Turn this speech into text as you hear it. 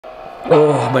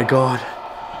Oh my god.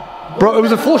 Bro, it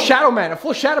was a full shadow man. A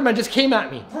full shadow man just came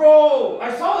at me. Bro,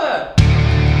 I saw that.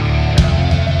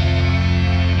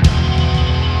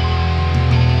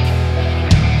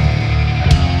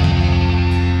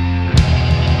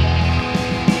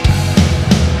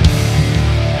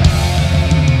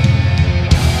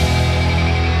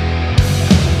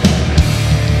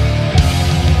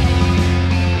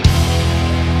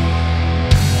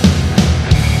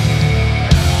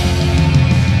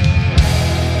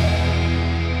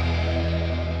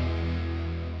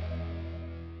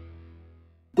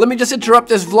 Let me just interrupt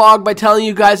this vlog by telling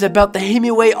you guys about the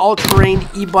HIMIWAY all-terrain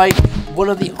e-bike, one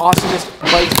of the awesomest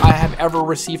bikes I have ever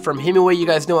received from HIMIWAY. You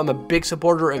guys know I'm a big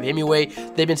supporter of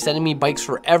HIMIWAY. They've been sending me bikes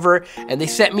forever, and they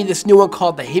sent me this new one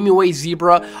called the HIMIWAY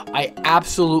Zebra. I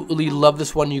absolutely love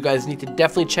this one. You guys need to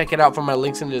definitely check it out from my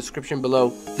links in the description below.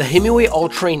 The HIMIWAY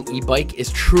all-terrain e-bike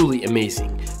is truly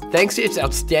amazing. Thanks to its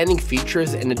outstanding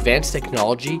features and advanced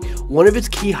technology, one of its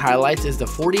key highlights is the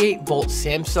 48-volt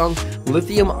Samsung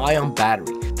lithium-ion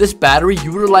battery. This battery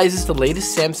utilizes the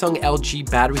latest Samsung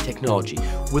LG battery technology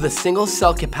with a single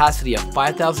cell capacity of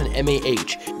 5000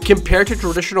 mAh. Compared to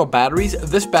traditional batteries,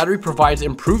 this battery provides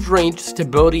improved range,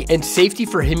 stability, and safety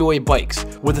for HIMIWAY bikes.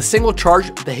 With a single charge,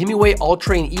 the HIMIWAY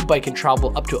all-terrain e-bike can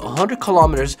travel up to 100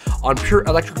 kilometers on pure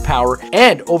electric power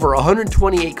and over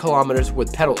 128 kilometers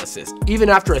with pedal assist. Even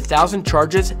after 1000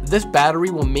 charges, this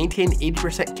battery will maintain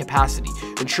 80% capacity,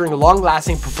 ensuring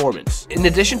long-lasting performance. In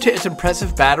addition to its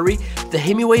impressive battery, the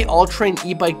HIMIWAY all-terrain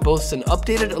e-bike boasts an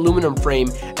updated aluminum frame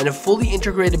and a fully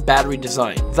integrated battery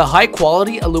design. The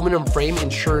high-quality aluminum frame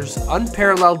ensures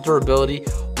unparalleled durability,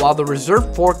 while the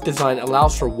reserve fork design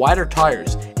allows for wider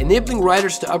tires, enabling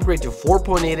riders to upgrade to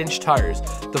 4.8-inch tires.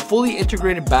 The fully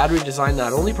integrated battery design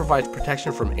not only provides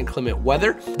protection from inclement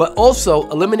weather, but also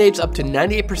eliminates up to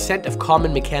 98% of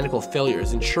common mechanical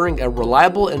failures, ensuring a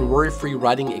reliable and worry-free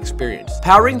riding experience.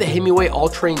 Powering the HIMIWAY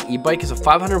all-terrain e-bike is a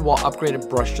 500-watt upgraded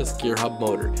brushless gear hub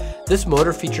motor. This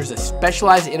motor features a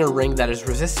specialized inner ring that is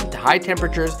resistant to high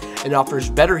temperatures and offers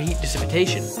better heat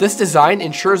dissipation. This design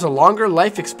ensures a longer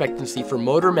life expectancy for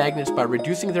motor magnets by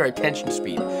reducing their attention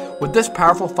speed. With this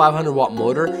powerful 500-watt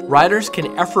motor, riders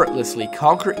can effortlessly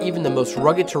conquer even the most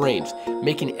rugged terrains,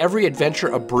 making every adventure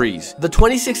a breeze. The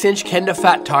 26-inch Kenda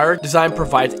Fat tire design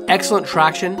provides excellent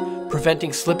traction,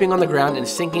 preventing slipping on the ground and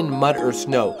sinking mud or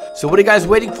snow. So what are you guys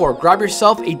waiting for? Grab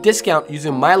yourself a discount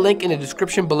using my link in the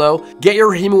description below. Get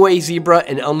your HIMIWAY Zebra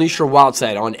and unleash your wild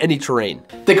side on any terrain.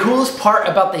 The coolest part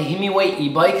about the HIMIWAY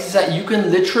e-bikes is that you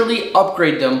can literally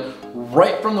upgrade them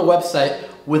right from the website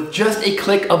with just a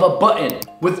click of a button.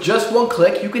 With just one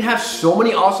click, you can have so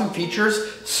many awesome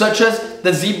features, such as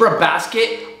the Zebra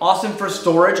basket, awesome for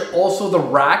storage, also the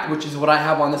rack, which is what I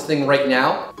have on this thing right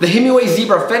now. The HIMIWAY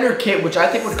Zebra fender kit, which I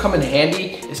think would come in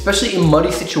handy, especially in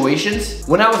muddy situations.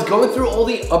 When I was going through all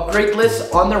the upgrade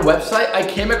lists on their website, I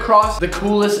came across the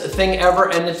coolest thing ever,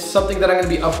 and it's something that I'm gonna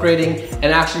be upgrading and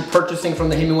actually purchasing from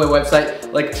the HIMIWAY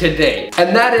website like today.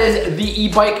 And that is the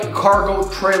e-bike cargo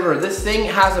trailer. This thing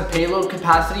has a payload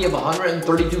capacity of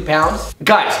 132 pounds.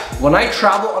 Guys, when I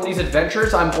travel on these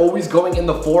adventures, I'm always going in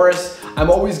the forest, I'm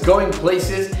always going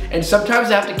places, and sometimes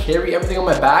I have to carry everything on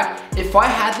my back. If I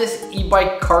had this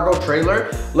e-bike cargo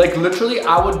trailer, like literally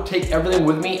I would take everything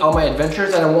with me on my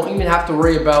adventures and I won't even have to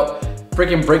worry about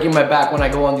freaking breaking my back when I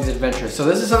go on these adventures. So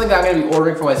this is something that I'm gonna be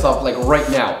ordering for myself like right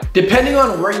now. Depending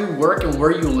on where you work and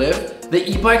where you live, the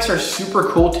e-bikes are super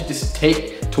cool to just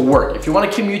take to work. If you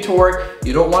wanna commute to work,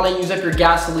 you don't wanna use up your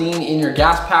gasoline in your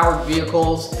gas-powered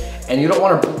vehicles, and you don't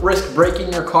want to risk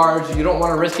breaking your cars, you don't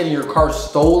want to risk getting your car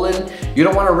stolen, you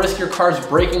don't want to risk your cars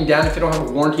breaking down if you don't have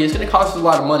a warranty. It's going to cost you a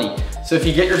lot of money. So if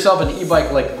you get yourself an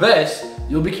e-bike like this,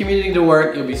 you'll be commuting to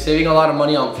work, you'll be saving a lot of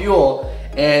money on fuel,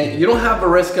 and you don't have the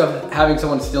risk of having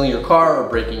someone stealing your car or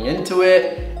breaking into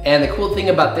it. And the cool thing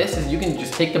about this is you can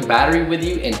just take the battery with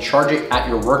you and charge it at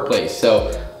your workplace.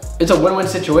 So it's a win-win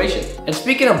situation. And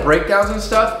speaking of breakdowns and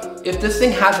stuff, if this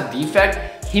thing has a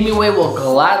defect, HIMIWAY will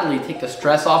gladly take the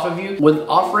stress off of you with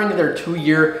offering their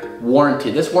 2-year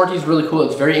warranty. This warranty is really cool.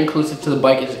 It's very inclusive to the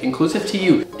bike. It's inclusive to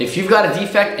you. If you've got a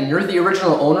defect and you're the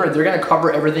original owner, they're gonna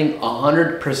cover everything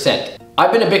 100%.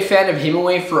 I've been a big fan of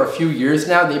HIMIWAY for a few years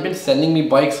now. They've been sending me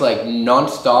bikes like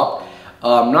non-stop,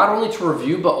 not only to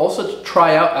review, but also to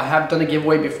try out. I have done a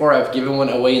giveaway before. I've given one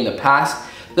away in the past.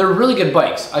 They're really good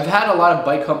bikes. I've had a lot of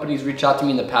bike companies reach out to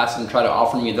me in the past and try to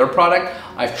offer me their product.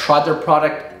 I've tried their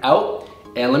product out.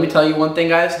 And let me tell you one thing,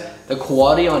 guys, the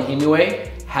quality on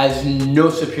HIMIWAY has no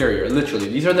superior, literally.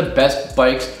 These are the best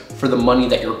bikes for the money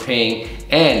that you're paying.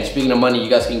 And speaking of money, you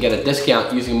guys can get a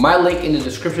discount using my link in the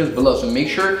descriptions below. So make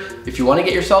sure, if you wanna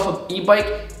get yourself an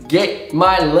e-bike, get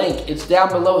my link. It's down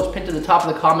below. It's pinned to the top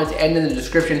of the comments and in the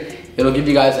description. It'll give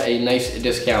you guys a nice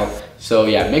discount. So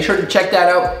yeah, make sure to check that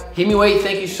out. HIMIWAY,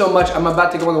 thank you so much. I'm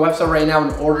about to go on the website right now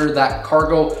and order that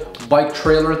cargo bike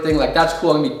trailer thing. Like, that's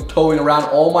cool. I'm gonna be towing around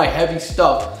all my heavy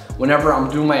stuff whenever I'm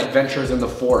doing my adventures in the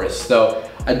forest. So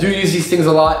I do use these things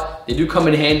a lot. They do come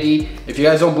in handy. If you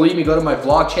guys don't believe me, go to my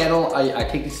vlog channel. I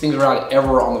take these things around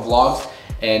everywhere on the vlogs,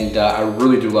 and I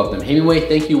really do love them. HIMIWAY,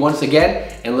 thank you once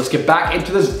again, and let's get back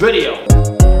into this video.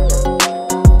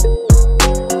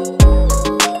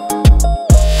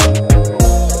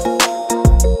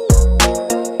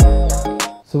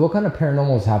 So what kind of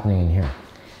paranormal is happening in here?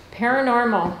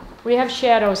 Paranormal. We have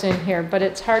shadows in here, but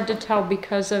it's hard to tell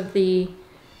because of the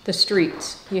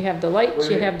streets. You have the lights,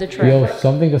 you have the traffic. Yo,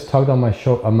 something just tugged on my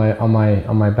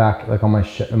on my back, like on my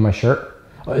shirt.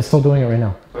 Oh, it's still doing it right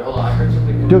now. Wait, hold on, I heard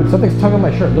something. Dude, something's tugging on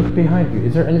my shirt. Look behind you.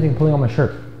 Is there anything pulling on my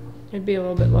shirt? It'd be a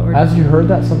little bit lower. As you heard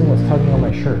that, something was tugging on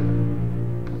my shirt.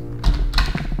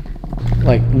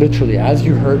 Like literally, as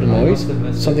you heard the noise,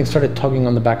 something started tugging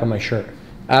on the back of my shirt.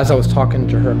 As I was talking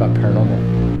to her about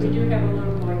paranormal. We do have a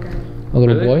little boy. A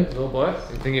little Really? boy? Little boy?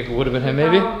 You think it would have been him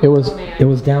maybe? It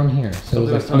was down here. So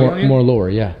it was like more lower,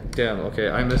 yeah. Damn, okay,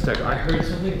 I missed that. I heard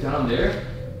something down there.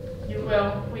 You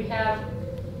will. We have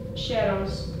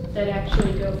shadows that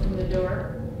actually go from the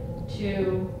door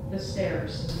to the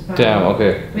stairs. Damn,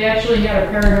 okay. We actually had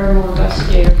a paranormal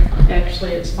investigator.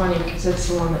 Actually, it's funny because it's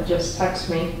the one that just texted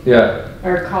me. Yeah.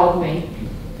 Or called me.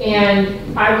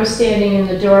 And I was standing in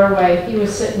the doorway. He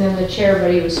was sitting in the chair,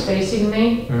 but he was facing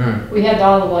me. Mm-hmm. We had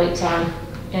all the lights on.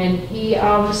 And he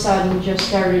all of a sudden just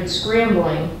started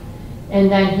scrambling.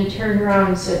 And then he turned around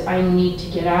and said, I need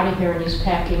to get out of here. And he's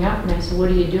packing up. And I said,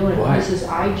 what are you doing? Why? He says,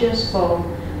 I just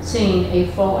seen a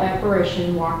full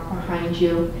apparition walk behind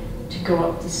you to go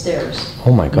up the stairs.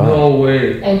 Oh my god. No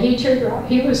way. And he turned around.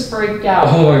 He was freaked out.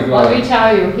 Oh my god. Let me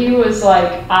tell you, he was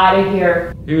like out of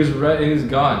here. He was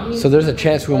gone. So there's a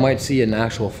chance we might see an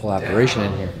actual full apparition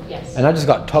in here. Yes. And I just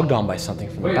got tugged on by something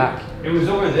from the back. It was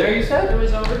over there, you said? It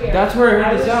was over here. That's where I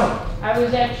heard the sound. I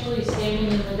was actually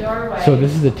standing in the doorway. So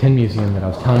this is the tin museum that I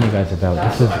was telling you guys about.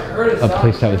 This is a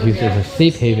place that was used as a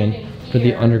safe haven for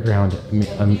the underground, you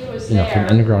know, for the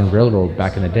Underground Railroad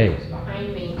back in the day.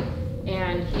 Behind me,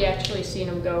 and he actually seen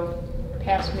him go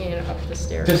past me and up the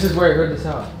stairs. This is where I heard the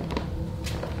sound.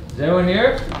 Is anyone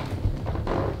here?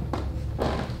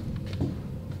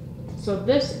 So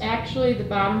this actually, the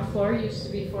bottom floor used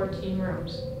to be 14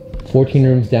 rooms. 14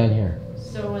 rooms down here.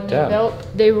 So when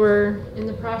they were in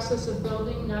the process of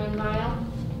building 9 Mile,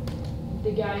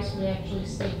 the guys would actually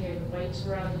stay here. The whites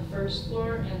were on the first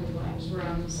floor and the blacks were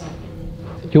on the second.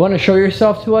 Do you want to show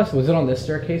yourself to us? Was it on this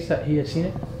staircase that he had seen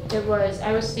it? It was,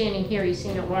 I was standing here, you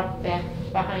seen it walk back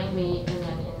behind me and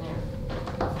then in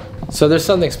there. So there's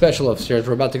something special upstairs.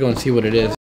 We're about to go and see what it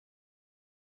is.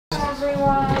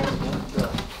 Everyone.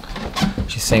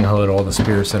 She's saying hello to all the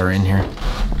spirits that are in here.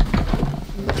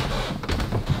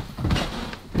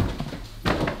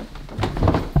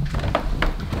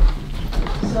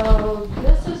 So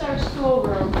this is our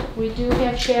schoolroom. We do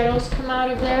have shadows come out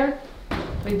of there.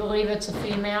 We believe it's a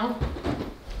female.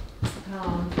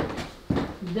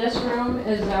 This room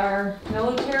is our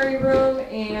military room,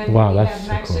 and Wow, we that's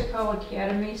have so cool. Mexico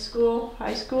Academy School,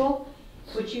 high school,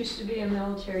 which used to be a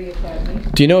military academy.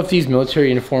 Do you know if these military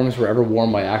uniforms were ever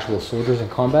worn by actual soldiers in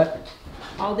combat?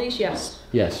 All these, yes.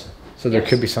 Yes. So there Yes.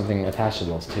 could be something attached to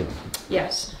those too.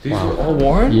 Yes. These were all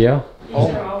worn? Yeah. These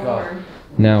Oh are all my God. worn.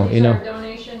 Now, These you know, are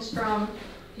donations from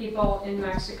people in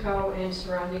Mexico and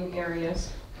surrounding areas.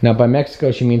 now by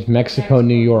Mexico, she means Mexico,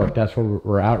 New York. That's where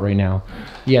we're at right now.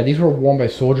 Yeah, these were worn by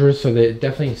soldiers, so that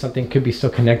definitely something could be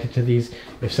still connected to these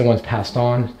if someone's passed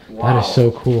on. Wow. That is so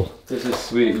cool. This is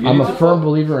sweet. I'm a firm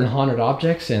believer in haunted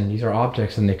objects, and these are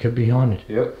objects, and they could be haunted.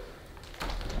 Yep.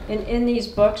 And in these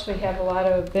books, we have a lot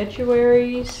of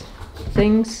obituaries,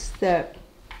 things that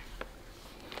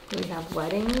we have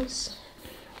weddings.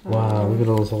 Wow, look at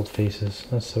all those old faces.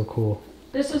 That's so cool.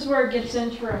 This is where it gets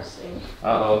interesting.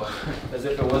 Uh-oh. As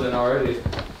if it wasn't already.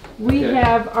 We Okay.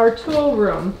 have our tool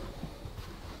room,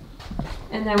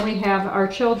 and then we have our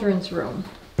children's room.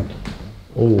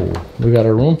 Oh, we got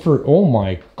a room for, oh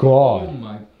my Oh god.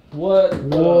 my. What?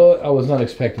 What? I was not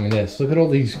expecting this. Look at all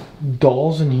these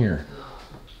dolls in here.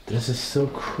 This is so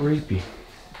creepy.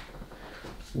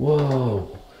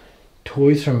 Whoa.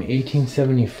 Toys from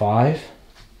 1875.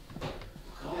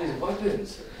 All these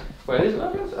weapons. Wait, these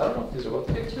weapons? I don't know if these are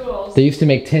weapons. They're tools. They used to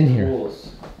make tin here.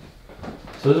 Tools.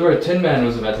 So this is where Tin Man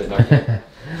was invented. Now.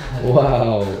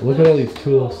 Wow, look at all these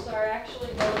tools. Tools are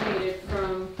actually donated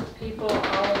from people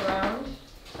all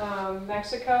around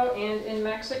Mexico and in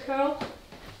Mexico.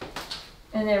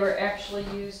 And they were actually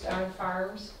used on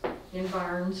farms, in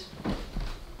barns.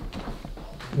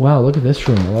 Wow, look at this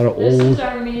room. A lot of This old. is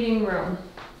our meeting room.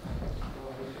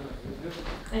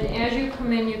 And as you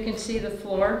come in, you can see the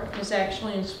floor is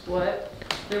actually in split.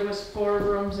 There was 4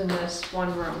 rooms in this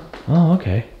one room. Oh,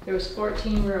 okay. There was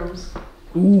 14 rooms,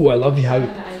 Ooh, I love you how 7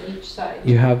 on each side.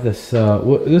 you have this.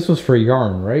 This was for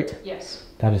yarn, right? Yes.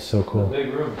 That is so cool.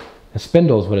 Big room. A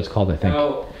spindle is what it's called, I think.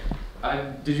 Now,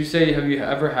 did you say, have you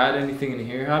ever had anything in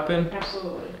here happen?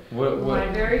 Absolutely. What? My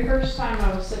very first time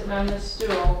I was sitting on this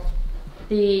stool,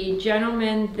 the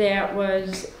gentleman that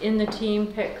was in the team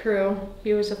pit crew,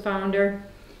 he was a founder,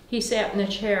 he sat in the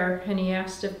chair and he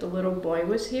asked if the little boy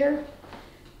was here.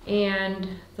 And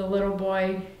the little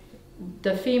boy,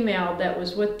 the female that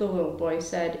was with the little boy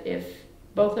said, if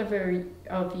both of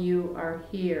you are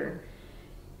here,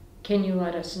 can you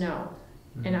let us know?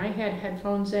 Mm-hmm. And I had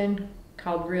headphones in,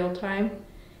 called real time,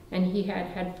 and he had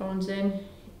headphones in,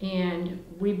 and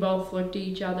we both looked at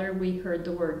each other. We heard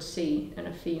the word "see" in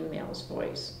a female's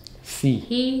voice. See.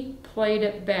 He played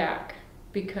it back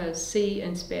because "see"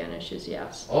 in Spanish is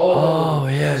yes. Oh,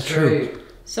 yeah, true. Right.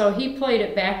 So he played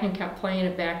it back and kept playing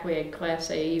it back. We had Class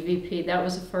A EVP. That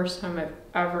was the first time I've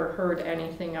ever heard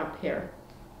anything up here.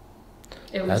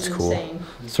 It was That's cool. insane.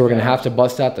 So we're gonna have to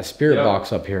bust out the spirit Yep.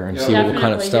 box up here and Yep. see what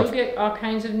kind of Definitely. stuff. You'll get all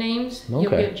kinds of names. You'll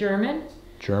Okay. get German,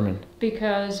 German.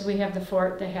 because we have the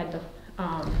fort. They had the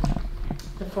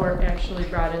fort actually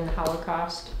brought in the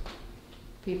Holocaust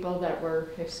people that were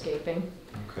escaping.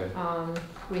 Okay.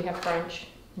 We have French,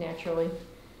 naturally,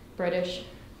 British.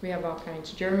 We have all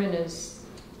kinds. German is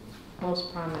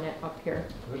most prominent up here.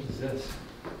 What is this?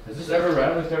 Has this ever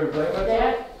randomly started playing like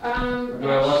that? That Or do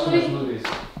I watch those actually, movies?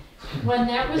 when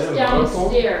that was Is that a monocle?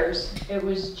 downstairs, it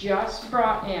was just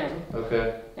brought in.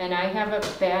 Okay. And I have a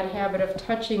bad habit of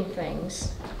touching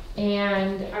things.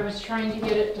 And I was trying to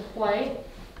get it to play.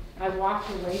 I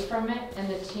walked away from it, and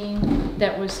the team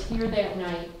that was here that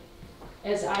night,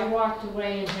 as I walked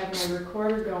away and had my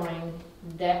recorder going,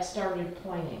 that started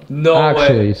playing. No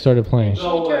Actually, way. it started playing. She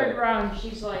No way. turned around,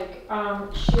 she's like,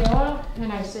 Sheila?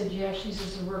 And I said, yeah. She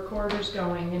says, the recorder's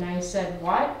going. And I said,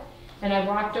 what? And I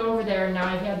walked over there, and now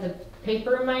I had the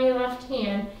paper in my left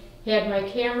hand, had my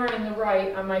camera in the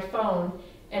right on my phone,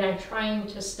 and I'm trying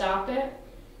to stop it.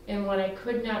 And when I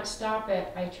could not stop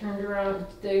it, I turned around,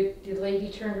 the lady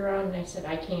turned around, and I said,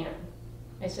 I can't.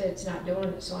 I said, it's not doing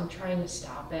it, so I'm trying to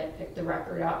stop it, pick the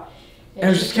record up. And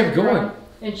it she just kept turned going. around,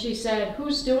 and she said,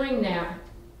 who's doing that?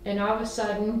 And all of a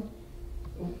sudden,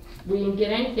 we didn't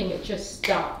get anything, it just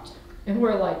stopped. And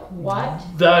we're like, what?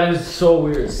 That is so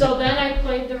weird. So then I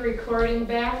played the recording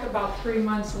back about 3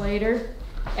 months later.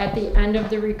 At the end of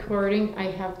the recording, I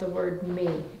have the word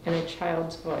 "me" in a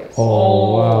child's voice.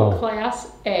 Oh, wow.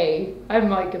 Class A. I'm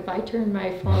like, if I turn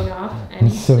my phone off any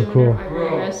so sooner, cool. I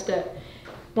would have missed it.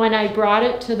 When I brought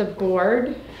it to the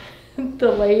board,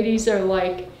 the ladies are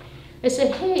like, I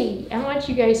said, hey, I want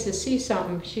you guys to see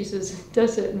something. She says,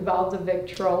 does it involve the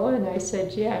Victrola? And I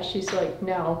said, yeah. She's like,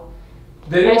 no.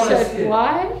 They didn't I want to see said, it.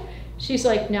 what? She's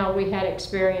like, no, we had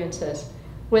experiences.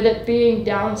 With it being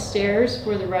downstairs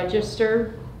where the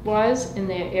register was in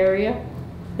that area,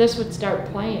 this would start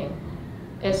playing.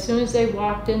 As soon as they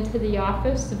walked into the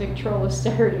office, the Victrola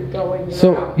started going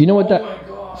So around. you know what Oh my that?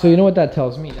 God. So you know what that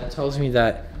tells me? That tells me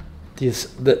that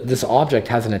this object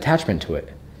has an attachment to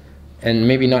it, and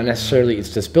maybe not necessarily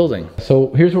it's this building.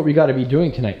 So here's what we got to be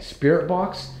doing tonight: spirit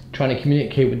box, trying to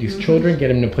communicate with these children, get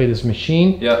them to play this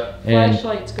machine. Yeah. And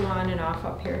Flashlights go on and off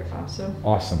up here also.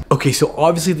 awesome. Okay, so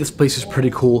obviously this place is pretty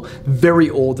cool, very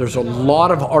old. There's a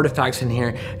lot of artifacts in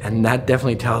here, and that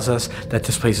definitely tells us that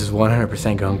this place is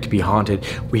 100% going to be haunted.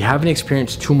 We haven't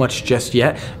experienced too much just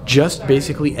yet, just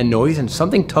basically a noise and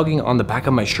something tugging on the back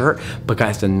of my shirt. But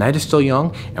guys, the night is still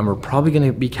young, and we're probably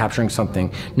gonna be capturing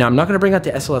something. Now, I'm not gonna bring out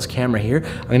the SLS camera here.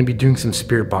 I'm gonna be doing some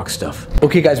spirit box stuff.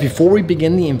 Okay guys, before we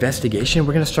begin the investigation,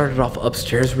 we're gonna start it off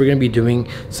upstairs. We're gonna be doing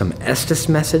some Estes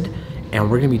method, and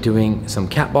we're gonna be doing some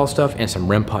cat ball stuff and some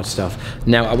REM pod stuff.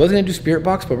 Now, I wasn't gonna do spirit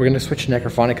box, but we're gonna switch to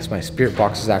necrophonic because my spirit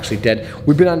box is actually dead.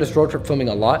 We've been on this road trip filming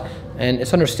a lot, and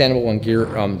it's understandable when gear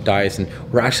dies, and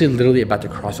we're actually literally about to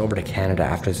cross over to Canada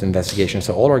after this investigation,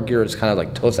 so all our gear is kind of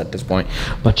like toast at this point.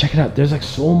 But check it out, there's like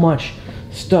so much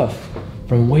stuff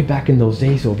from way back in those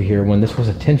days over here when this was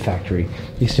a tin factory.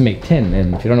 They used to make tin,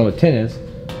 and if you don't know what tin is,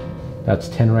 that's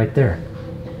tin right there.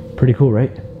 Pretty cool,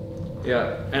 right?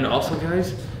 Yeah, and also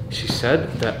guys, she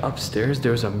said that upstairs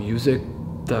there's the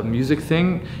music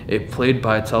thing, it played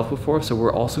by itself before, so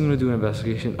we're also gonna do an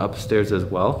investigation upstairs as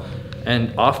well.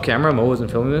 And off camera, Mo wasn't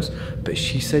filming this, but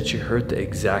she said she heard the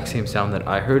exact same sound that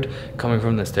I heard coming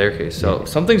from the staircase. So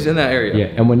something's in that area.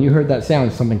 Yeah, and when you heard that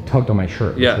sound, something tugged on my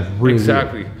shirt. Yeah, really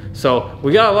exactly. Weird. So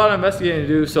we got a lot of investigating to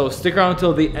do, so stick around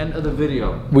until the end of the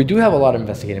video. We do have a lot of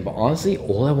investigating, but honestly,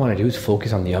 all I want to do is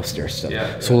focus on the upstairs stuff.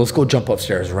 Yeah. So let's go jump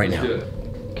upstairs right now. Do it.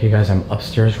 Okay guys, I'm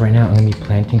upstairs right now. I'm gonna be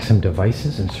planting some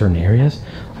devices in certain areas.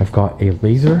 I've got a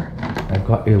laser, I've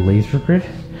got a laser grid,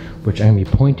 which I'm gonna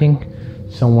be pointing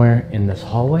somewhere in this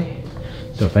hallway.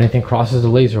 So if anything crosses the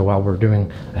laser while we're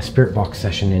doing a spirit box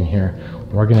session in here,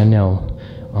 we're gonna know.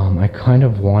 I kind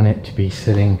of want it to be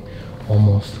sitting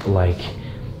almost like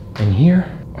in here.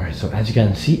 All right, so as you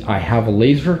can see, I have a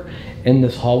laser in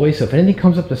this hallway. So if anything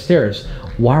comes up the stairs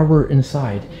while we're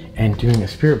inside and doing a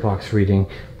spirit box reading,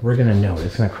 we're gonna know.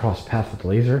 It's gonna cross paths with the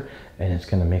laser and it's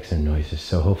gonna make some noises.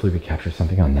 So hopefully we capture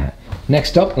something on that.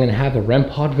 Next up, I'm gonna have the REM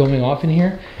pod going off in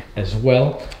here, as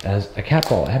well as a cat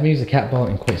ball. I haven't used a cat ball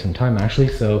in quite some time actually,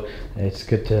 so it's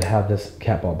good to have this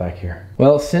cat ball back here.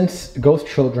 Well, since ghost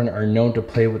children are known to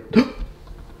play with, what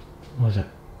was that?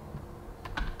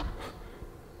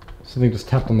 Something just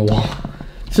tapped on the wall.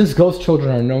 Since ghost children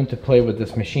are known to play with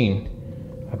this machine,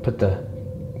 I put the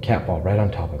cat ball right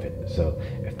on top of it. So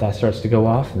if that starts to go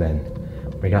off, then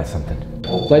we got something.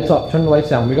 Lights up, turn the lights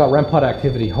down. We got REM pod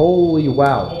activity. Holy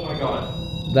wow. Oh my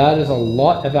god. That is a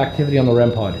lot of activity on the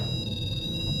REM pod.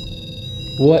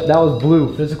 What? That was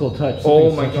blue, physical touch.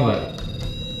 Oh my god.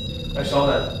 I saw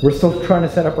that. We're still trying to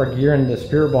set up our gear in the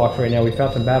spirit box right now. We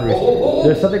found some batteries. Oh.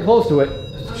 There's something close to it.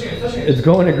 It's touching it, touching it. It's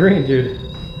going to green, dude.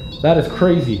 That is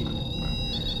crazy.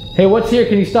 Hey, what's here?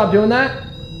 Can you stop doing that?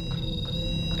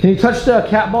 Can you touch the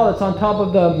cat ball that's on top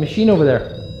of the machine over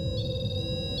there?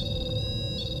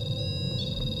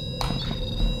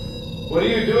 What are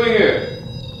you doing here?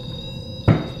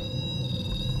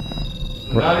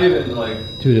 Not even like...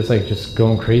 Dude, it's like just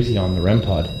going crazy on the REM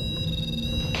pod.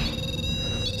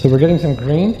 So we're getting some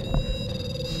green.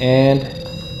 And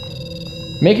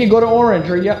make it go to orange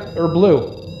or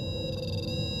blue.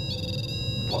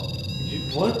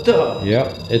 What the?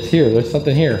 Yep, it's here. There's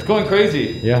something here. It's going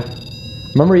crazy. Yeah.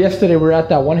 Remember yesterday we were at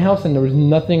that one house and there was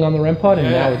nothing on the REM pod, and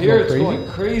now it's here going crazy? going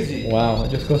crazy. Wow, it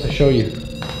just goes to show you.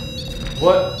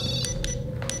 What?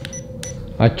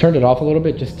 I turned it off a little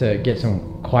bit just to get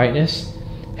some quietness.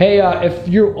 Hey, if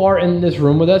you are in this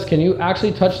room with us, can you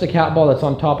actually touch the cat ball that's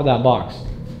on top of that box?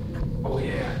 Oh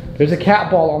yeah. There's a cat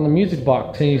ball on the music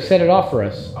box. Can you set it off for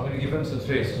us? I'm gonna give him some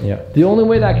space. Yeah. The only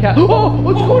way that cat... Oh,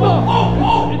 what's going on?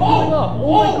 It's going off.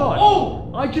 Oh my god.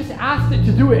 Oh! I just asked it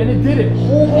to do it and it did it.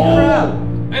 Holy crap.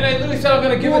 And I literally said I'm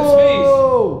gonna give it space.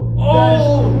 Whoa! That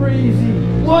is crazy.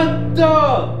 What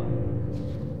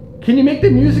the? Can you make the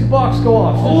music box go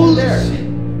off? Holy there. shit.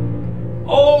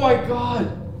 Oh my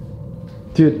god.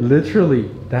 Dude, literally,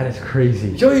 that is crazy.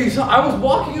 Yo, you saw, I was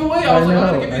walking away. I was like,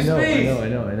 I'm gonna give you space. I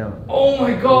know. Oh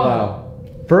my god. Wow.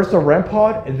 First the REM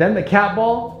pod, and then the cat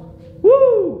ball.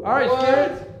 Woo! All right, What?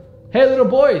 spirits. Hey, little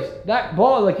boys, that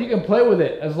ball, like, you can play with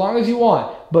it as long as you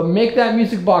want, but make that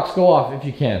music box go off if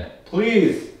you can.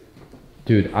 Please.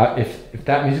 Dude, if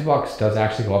that music box does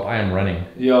actually go up, I am running.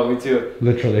 Yo, me too.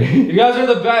 Literally. You guys are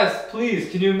the best. Please,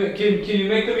 can you make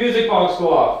the music box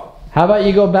go off? How about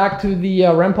you go back to the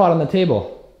REM pod on the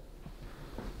table?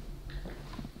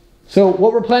 So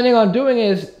what we're planning on doing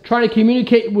is trying to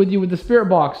communicate with you with the spirit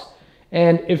box.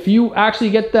 And if you actually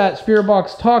get that spirit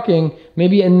box talking,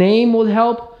 maybe a name would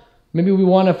help. Maybe we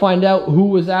want to find out who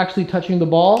was actually touching the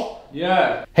ball.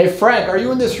 Yeah. Hey Frank, are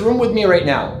you in this room with me right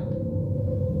now?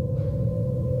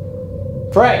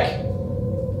 Frank!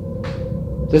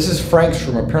 This is Frank's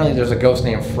room. Apparently there's a ghost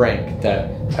named Frank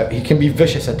that he can be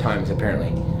vicious at times,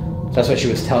 apparently. That's what she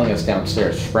was telling us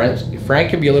downstairs. Frank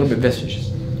can be a little bit vicious.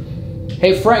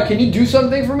 Hey Frank, can you do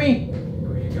something for me?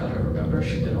 You gotta remember,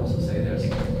 she did also say there's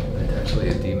potentially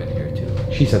a demon here too.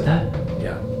 She said that?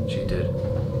 Yeah, she did.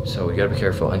 So we gotta be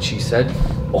careful. And she said,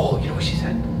 oh, you know what she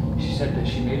said? She said that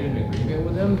she made an agreement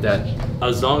with him that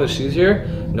as long as she's here,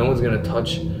 no one's gonna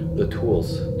touch the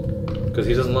tools. Because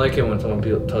he doesn't like it when someone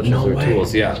touches their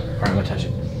tools. Yeah. Alright, I'm gonna touch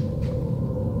it.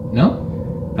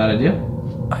 No? Bad idea?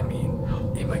 I mean,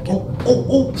 it might get...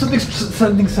 Oh, something's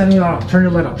setting it off. Turn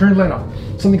your light off,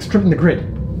 Something's tripping the grid.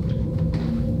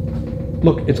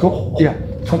 Look, it's going, yeah.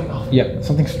 It's coming off. Yeah,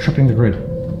 something's tripping the grid.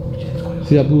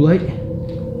 See that blue light?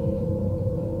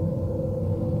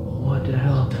 What the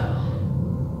hell?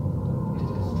 It's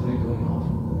literally going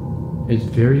off. It's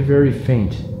very, very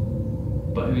faint.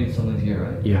 But I mean, something's here,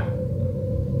 right? Yeah.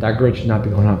 That grid should not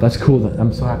be going off. That's cool.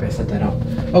 I'm so happy I set that up.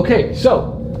 Okay,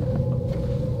 so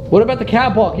what about the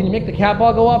cat ball? Can you make the cat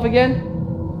ball go off again?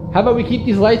 How about we keep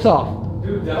these lights off?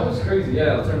 Dude, that was crazy.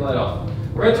 Yeah, let's turn the light off.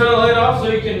 We're gonna turn the light off so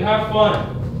you can have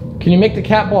fun. Can you make the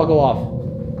cat ball go off?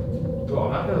 Bro,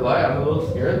 I'm not gonna lie, I'm a little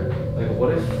scared. Like,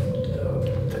 what if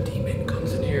the demon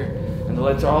comes in here and the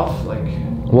lights are off? Like,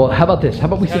 well, how about this? How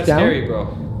about we sit down? Scary, bro.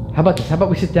 How about this? How about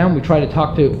we sit down, we try to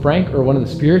talk to Frank or one of the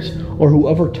spirits or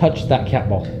whoever touched that cat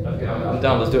ball. Okay, I'm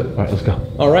down, let's do it. All right, let's go.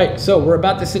 All right, so we're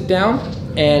about to sit down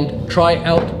and try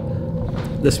out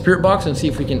the spirit box and see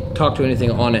if we can talk to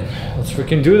anything on it. Let's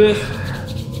freaking do this.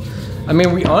 I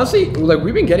mean, we honestly, like,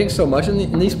 we've been getting so much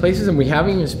in these places and we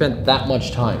haven't even spent that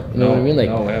much time. You know what I mean? Like,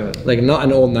 no, we haven't. Like, not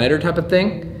an all-nighter type of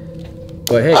thing.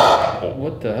 But hey.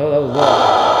 What the hell? That was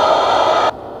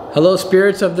loud. Hello,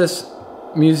 spirits of this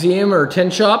museum or tin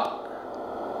shop.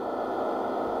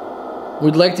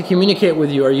 We'd like to communicate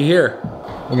with you. Are you here?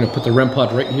 We're gonna put the REM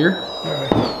pod right here.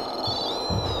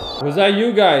 Was that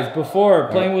you guys before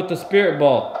playing with the spirit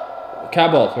ball?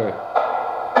 Cat ball, sorry.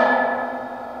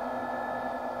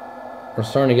 We're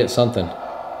starting to get something.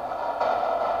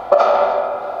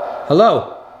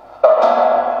 Hello?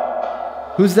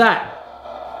 Who's that?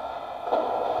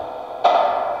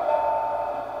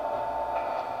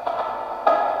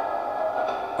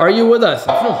 Are you with us?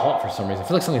 I feel hot for some reason. I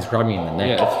feel like something's grabbing me in the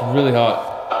neck. Yeah, it's really hot.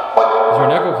 Is your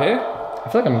neck okay? I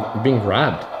feel like I'm being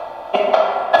grabbed.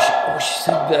 She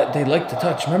said that they like to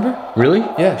touch, remember? Really?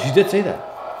 Yeah, she did say that.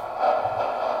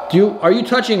 Are you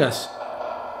touching us?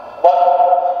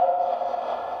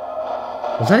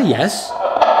 Was that a yes?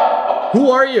 Who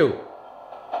are you?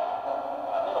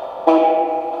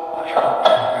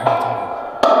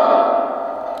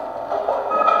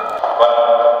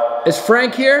 Is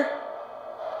Frank here?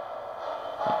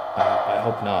 I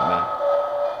hope not, man.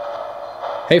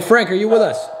 Hey Frank, are you with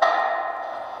us?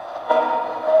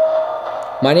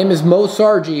 My name is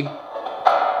Sargi.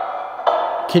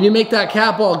 Can you make that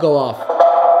cat ball go off?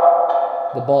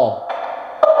 The ball.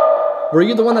 Were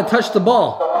you the one that touched the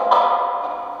ball?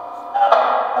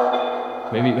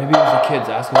 Maybe it was the kids.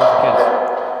 Ask about the kids.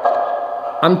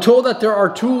 I'm told that there are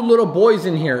 2 little boys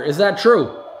in here. Is that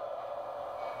true?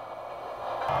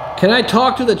 Can I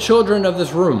talk to the children of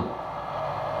this room?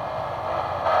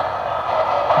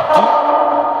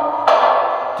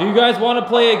 Do you guys want to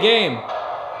play a game?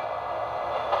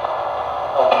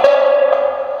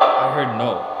 I heard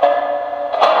no.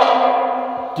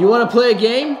 Do you want to play a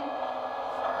game?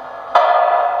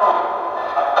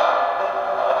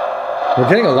 We're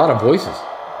getting a lot of voices.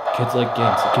 Kids like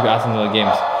games. Keep asking them like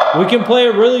games. We can play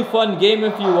a really fun game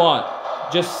if you want.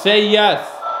 Just say yes.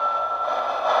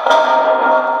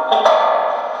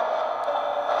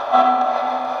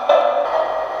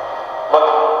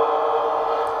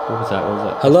 What was that? What was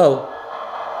that? Hello?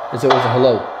 It was a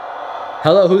hello.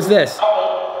 Hello, who's this?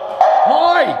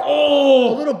 Hi!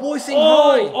 Oh! A little boy saying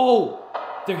hi. Oh!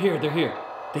 They're here, they're here.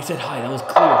 They said hi, that was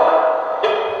clear.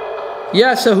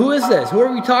 Yeah, so who is this? Who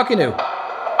are we talking to?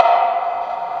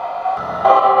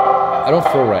 I don't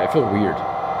feel right. I feel weird.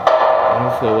 I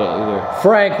don't feel well either.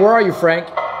 Frank, where are you, Frank?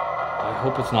 I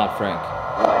hope it's not Frank.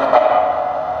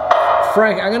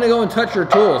 Frank, I'm gonna go and touch your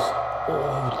tools.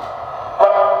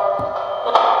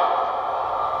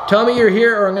 Tell me you're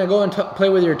here or I'm gonna go and play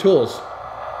with your tools.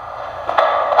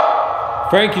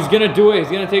 Frank, he's gonna do it. He's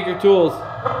gonna take your tools.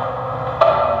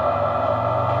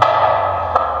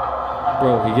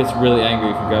 Bro, he gets really angry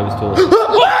if you grab his tools.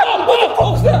 What the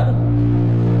fuck was that?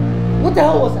 What the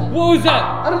hell was that? What was that?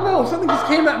 I don't know. Something just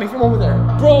came at me from over there.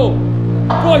 Bro,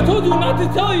 I told you not to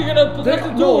tell you. You're gonna possess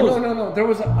the tools. No. There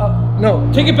was a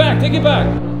no. Take it back. Take it back.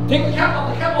 Take the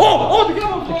cat ball. The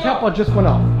cat ball just went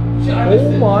off. Shit, I missed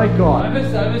Oh it. my god. I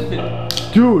missed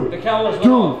it. Dude. The cat was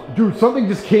off. Dude, something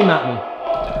just came at me.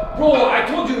 Bro, I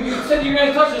told you. You said you were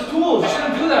gonna touch his tools. You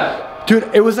shouldn't do that. Dude,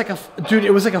 it was like a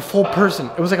full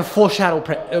person. It was like a full shadow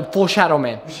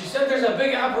man. She said there's a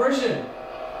big apparition.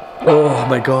 Oh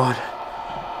my god.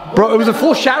 Bro, it was a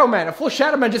full shadow man. A full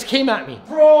shadow man just came at me.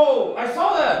 Bro, I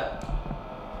saw that.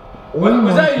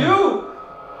 Was that you?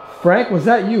 Frank, was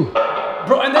that you?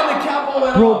 Bro, and then the cat ball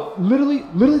went off. Bro,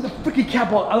 literally the freaking cat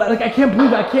ball. Like, I can't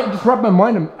believe it. I can't just wrap my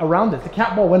mind around this. The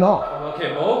cat ball went off.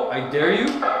 Okay, Mo, I dare you.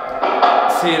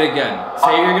 Say it again.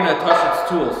 Say you're gonna touch its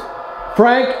tools.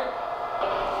 Frank,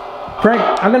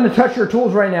 I'm gonna touch your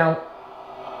tools right now.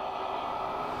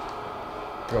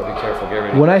 Bro, be careful. Get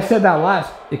ready. When I said that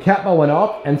last, the cat ball went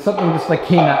off and something just like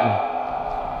came at me.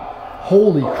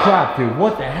 Holy crap, dude.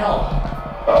 What the hell?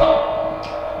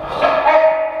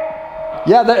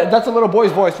 Yeah, that's a little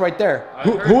boy's voice right there.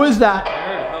 Who is that? I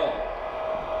heard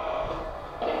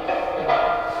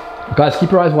help. Guys,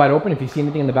 keep your eyes wide open if you see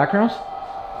anything in the background.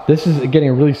 This is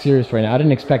getting really serious right now. I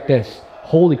didn't expect this.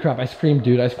 Holy crap, I screamed,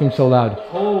 dude. I screamed so loud.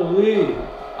 Holy.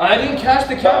 I didn't catch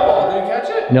the cat ball. Did you catch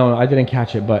it? No, I didn't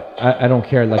catch it, but I don't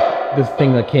care. Like, this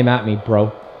thing that came at me,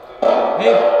 bro.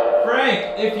 Hey,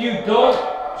 Frank, if you don't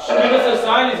give us a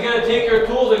sign, he's gonna take your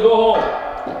tools and go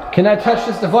home. Can I touch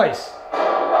this device?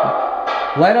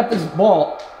 Light up this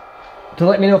ball to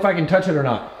let me know if I can touch it or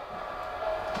not.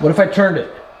 What if I turned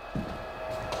it?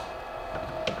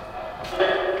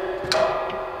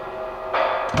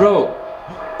 Bro.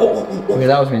 Okay,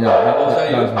 that was me. No, that was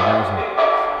me. That was me.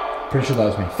 Pretty sure that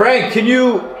was me. Frank, can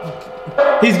you...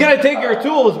 He's gonna take your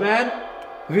tools, man.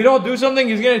 If you don't do something,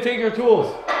 he's gonna take your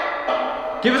tools.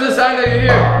 Give us a sign that you're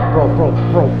here.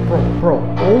 Bro.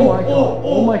 Oh my god.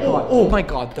 Oh my god. Oh my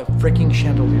god. The freaking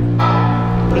chandelier.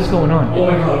 What is going on? Oh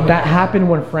my god. That happened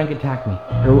when Frank attacked me.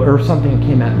 Or something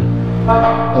came at me.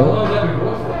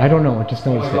 Oh. I don't know. I just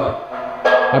noticed it.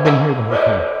 I've been here the whole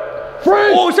time.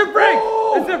 Frank! Oh, it's a Frank!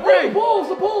 It's a Frank! The ball!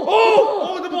 The ball!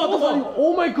 The ball!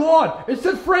 Oh my god! It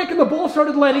said Frank and the ball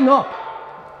started lighting up.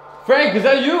 Frank, is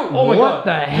that you? Oh my god. What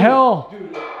the hell?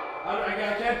 Dude,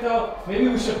 I can't tell. Maybe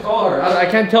we should call her. I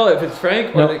can't tell if it's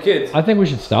Frank or the kids. I think we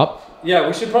should stop. Yeah,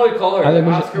 we should probably call her. I think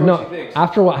we ask should. her No, what she thinks.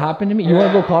 after what happened to me, you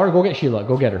want to go call her? Go get Sheila.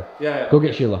 Go get her. Yeah. Go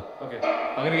get Sheila. Okay.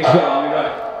 I'm gonna get Sheila. I'll be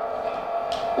back.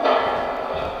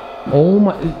 Oh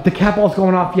my! The cat ball's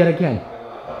going off yet again.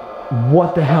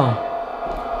 What the hell?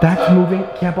 That's moving.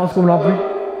 Cat ball's going off.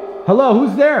 Hello,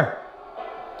 who's there?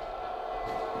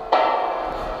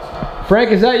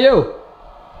 Frank, is that you?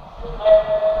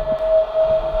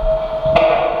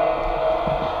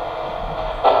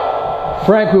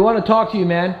 Frank, we want to talk to you,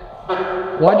 man.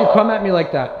 Why'd you come at me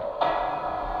like that?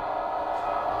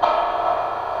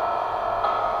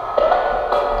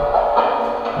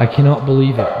 I cannot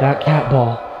believe it. That cat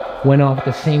ball went off at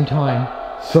the same time.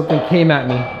 Something came at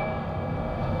me.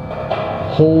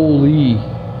 Holy.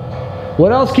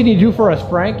 What else can you do for us,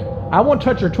 Frank? I won't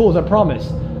touch your tools, I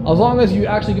promise. As long as you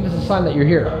actually give us a sign that you're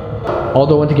here.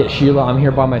 Although I went to get Sheila, I'm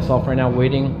here by myself right now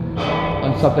waiting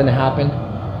on something to happen.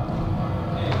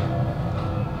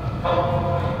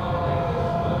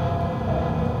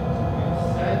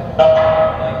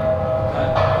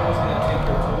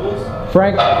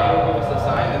 Frank,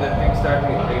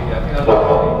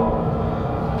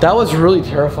 that was really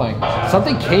terrifying.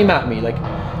 Something came at me, like,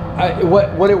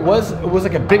 what it was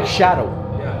like a big shadow.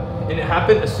 Yeah, and it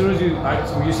happened as soon as you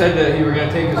said that you were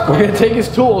gonna take his tools. We're gonna take his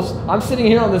tools. I'm sitting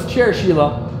here on this chair,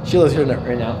 Sheila. Sheila's here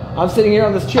right now. I'm sitting here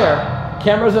on this chair.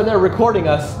 Cameras are there recording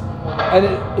us, and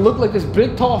it looked like this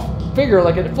big tall figure,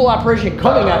 like a full apparition,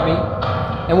 coming at me.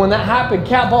 And when that happened,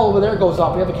 cat ball over there goes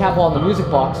off. We have a cat ball in the music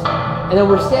box. And then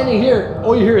we're standing here,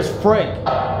 all you hear is Frank,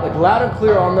 like loud and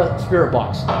clear on the spirit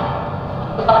box.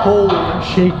 Holy, I'm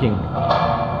shaking.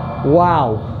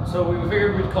 Wow. So we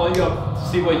figured we'd call you up to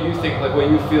see what you think, like what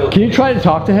you feel. Can you try to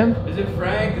talk to him? Is it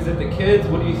Frank? Is it the kids?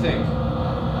 What do you think?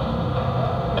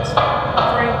 Frank's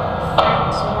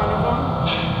one of them.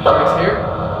 Frank's here?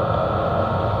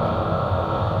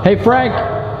 Hey, Frank.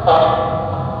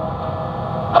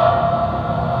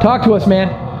 Talk to us,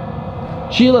 man.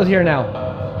 Sheila's here now.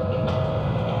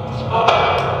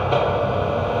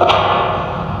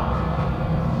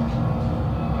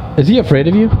 Is he afraid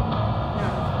of you?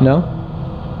 No. No?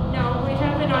 No, we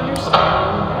have an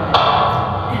understanding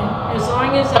that as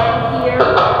long as I'm here,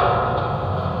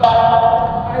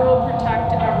 I will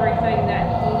protect everything that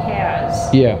he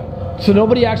has. Yeah. So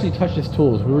nobody actually touched his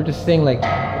tools. We were just saying, like,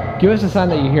 give us a sign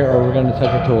that you're here or we're going to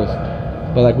touch your tools.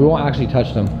 But, like, we won't actually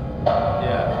touch them.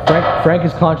 Yeah. Frank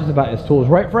is conscious about his tools.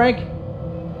 Right, Frank?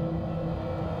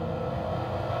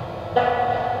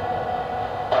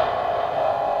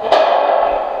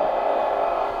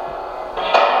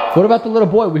 What about the little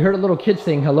boy? We heard a little kid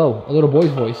saying hello. A little boy's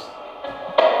voice.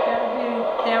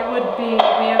 That would be,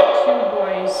 we have two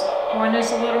boys. One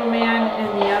is a little man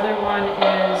and the other one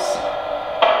is,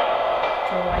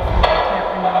 for the life of me, I can't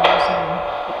remember his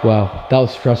name. Wow, that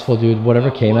was stressful, dude.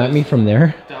 Whatever came at me from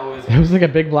there, it was like a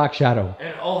big black shadow. And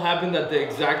it all happened at the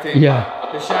exact same time. Yeah.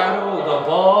 The shadow, the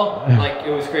ball, like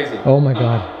it was crazy. Oh my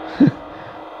god.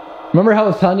 Remember how I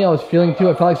was telling you I was feeling too?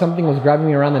 I felt like something was grabbing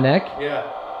me around the neck.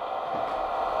 Yeah.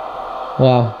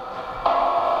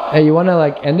 Wow. Hey, you want to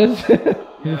like end this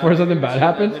before something bad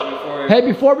happens? Hey,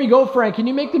 before we go, Frank, can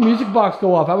you make the music box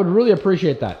go off? I would really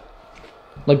appreciate that.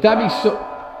 Like that'd be so.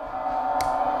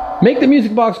 Make the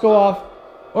music box go off,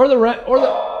 or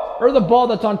the ball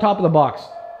that's on top of the box.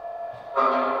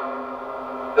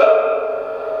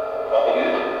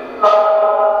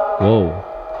 Whoa.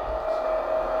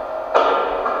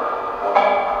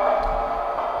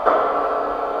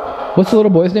 What's the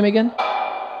little boy's name again? We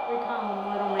call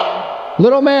him Little Man.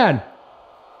 Little Man.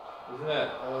 Isn't that?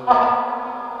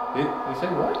 You say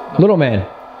what? No. Little Man.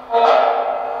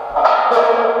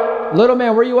 Little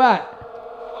man, where you at?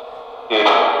 Did you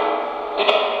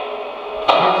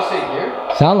say here?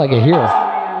 Sound like it here.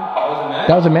 That was a man?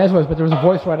 That was a man's voice, but there was a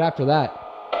voice right after that.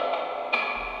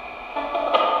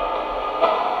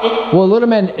 Well, little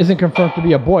man isn't confirmed to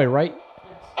be a boy, right?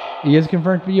 He is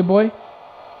confirmed to be a boy,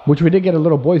 which we did get a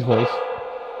little boy's voice,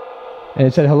 and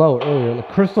it said hello earlier, like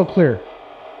crystal clear.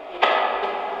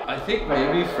 I think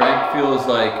maybe Frank feels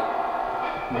like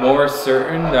more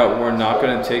certain that we're not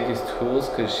gonna take his tools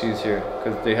because she's here,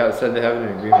 because they have said they have an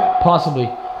agreement. Possibly.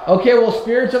 Okay, well,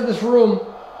 spirits of this room.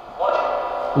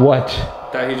 What?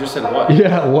 That he just said what?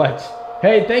 Yeah, what?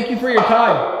 Hey, thank you for your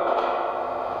time.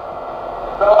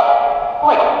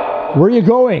 Where are you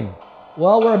going?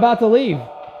 Well, we're about to leave.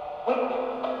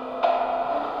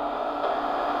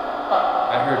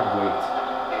 I heard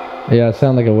wait. Yeah, it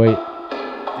sounded like a wait.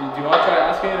 Do you want to try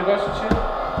asking any questions, Shane?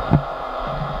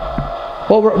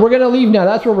 Well, we're gonna leave now.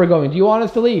 That's where we're going. Do you want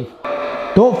us to leave?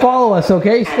 Don't follow us,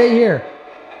 okay? Stay here.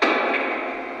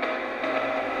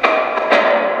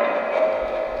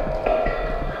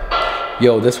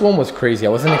 Yo, this one was crazy. I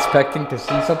wasn't expecting to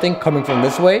see something coming from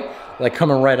this way, like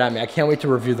coming right at me. I can't wait to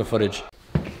review the footage.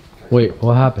 Wait,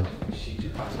 what happened? She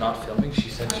was not filming. She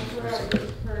said she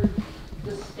heard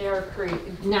the stair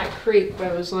creak. Not creak,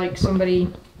 but it was like somebody.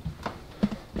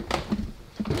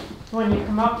 When you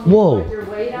come up and you Whoa. put your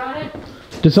weight on it.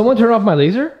 Did someone turn off my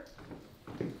laser?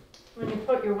 When you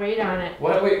put your weight on it.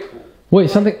 What? Wait. Wait,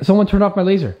 someone turned off my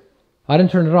laser. I didn't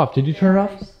turn it off. Did you turn it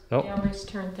off? Nope. They always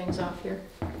turn things off here.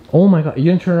 Oh my god, you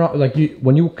didn't turn it off. Like,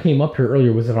 when you came up here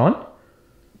earlier, was it on?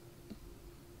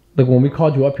 Like, when we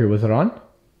called you up here, was it on?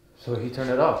 So he turned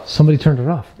it off. Somebody turned it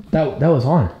off. That was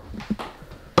on.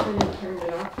 I didn't turn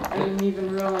it off. I didn't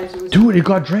even realize it was. Dude, it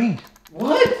got drained.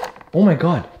 What? Oh my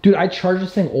god. Dude, I charged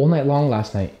this thing all night long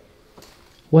last night.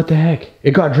 What the heck?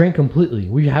 It got drained completely.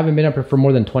 We haven't been up here for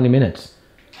more than 20 minutes.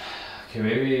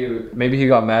 Okay, maybe he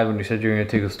got mad when you said you were gonna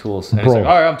take his tools. And Bro. he's like,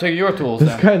 alright, I'm taking your tools This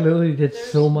then. guy literally did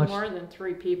There's so much. more than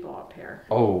 3 people up here.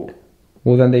 Oh.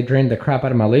 Well, then they drained the crap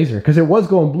out of my laser. Because it was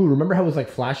going blue. Remember how it was like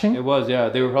flashing? It was, yeah.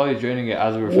 They were probably draining it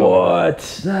as we were filming.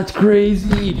 What? That's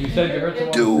crazy. You said you heard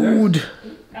someone Dude.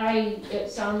 It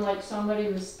sounded like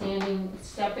somebody was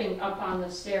stepping up on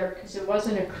the stair because it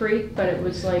wasn't a creak, but it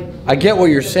was like. I get what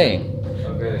you're saying.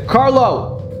 Okay.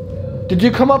 Carlo, did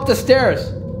you come up the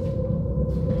stairs?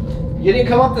 You didn't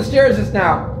come up the stairs just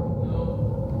now.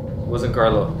 It wasn't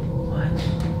Carlo.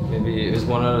 What? Maybe it was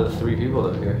one out of the 3 people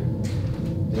up here.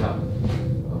 Yeah.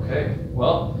 Okay.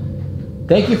 Well.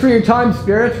 Thank you for your time,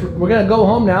 spirits. We're gonna go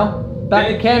home now. Back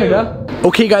to Canada.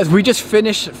 Okay guys, we just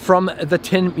finished from the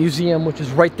Tin Museum, which is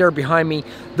right there behind me.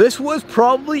 This was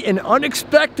probably and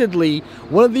unexpectedly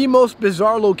one of the most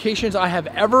bizarre locations I have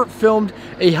ever filmed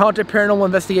a haunted paranormal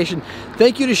investigation.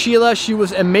 Thank you to Sheila, she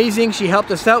was amazing. She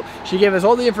helped us out. She gave us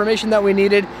all the information that we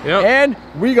needed. Yep. And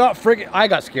we got I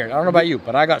got scared. I don't know about you,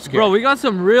 but I got scared. Bro, we got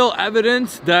some real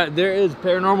evidence that there is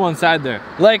paranormal inside there.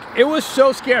 Like, it was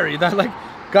so scary that like,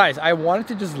 guys, I wanted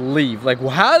to just leave. Like,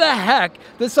 how the heck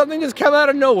did something just come out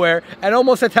of nowhere and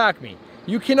almost attack me?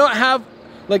 You cannot have,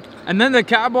 like... And then the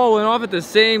cat ball went off at the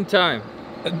same time.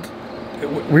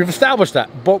 We've established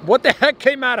that. But what the heck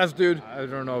came at us, dude? I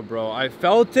don't know, bro. I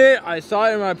felt it. I saw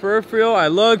it in my peripheral. I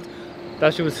looked.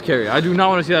 That shit was scary. I do not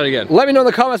want to see that again. Let me know in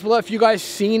the comments below if you guys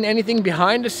seen anything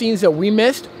behind the scenes that we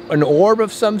missed. An orb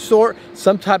of some sort,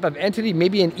 some type of entity,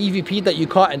 maybe an EVP that you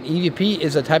caught. An EVP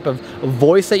is a type of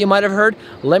voice that you might have heard.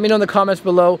 Let me know in the comments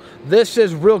below. This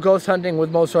is Real Ghost Hunting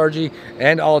with Mo, Sargi,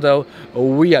 and Aldo.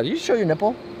 Did you show your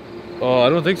nipple? Oh, I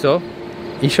don't think so.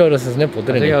 He showed us his nipple,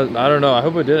 didn't he? I don't know. I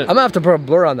hope it didn't. I'm gonna have to put a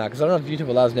blur on that because I don't know if YouTube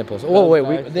allows nipples. Oh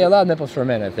wait, they allow nipples for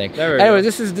men, I think. Anyway,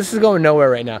 this is going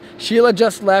nowhere right now. Sheila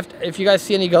just left. If you guys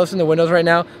see any ghosts in the windows right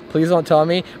now, please don't tell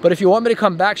me. But if you want me to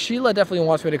come back, Sheila definitely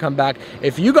wants me to come back.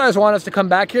 If you guys want us to come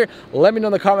back here, let me know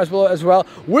in the comments below as well.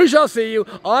 We shall see you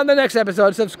on the next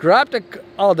episode. Subscribe to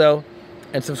Aldo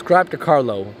and subscribe to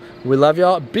Carlo. We love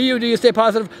y'all. BUD, stay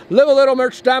positive. Live a little,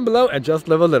 merch down below, and just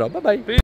live a little. Bye-bye.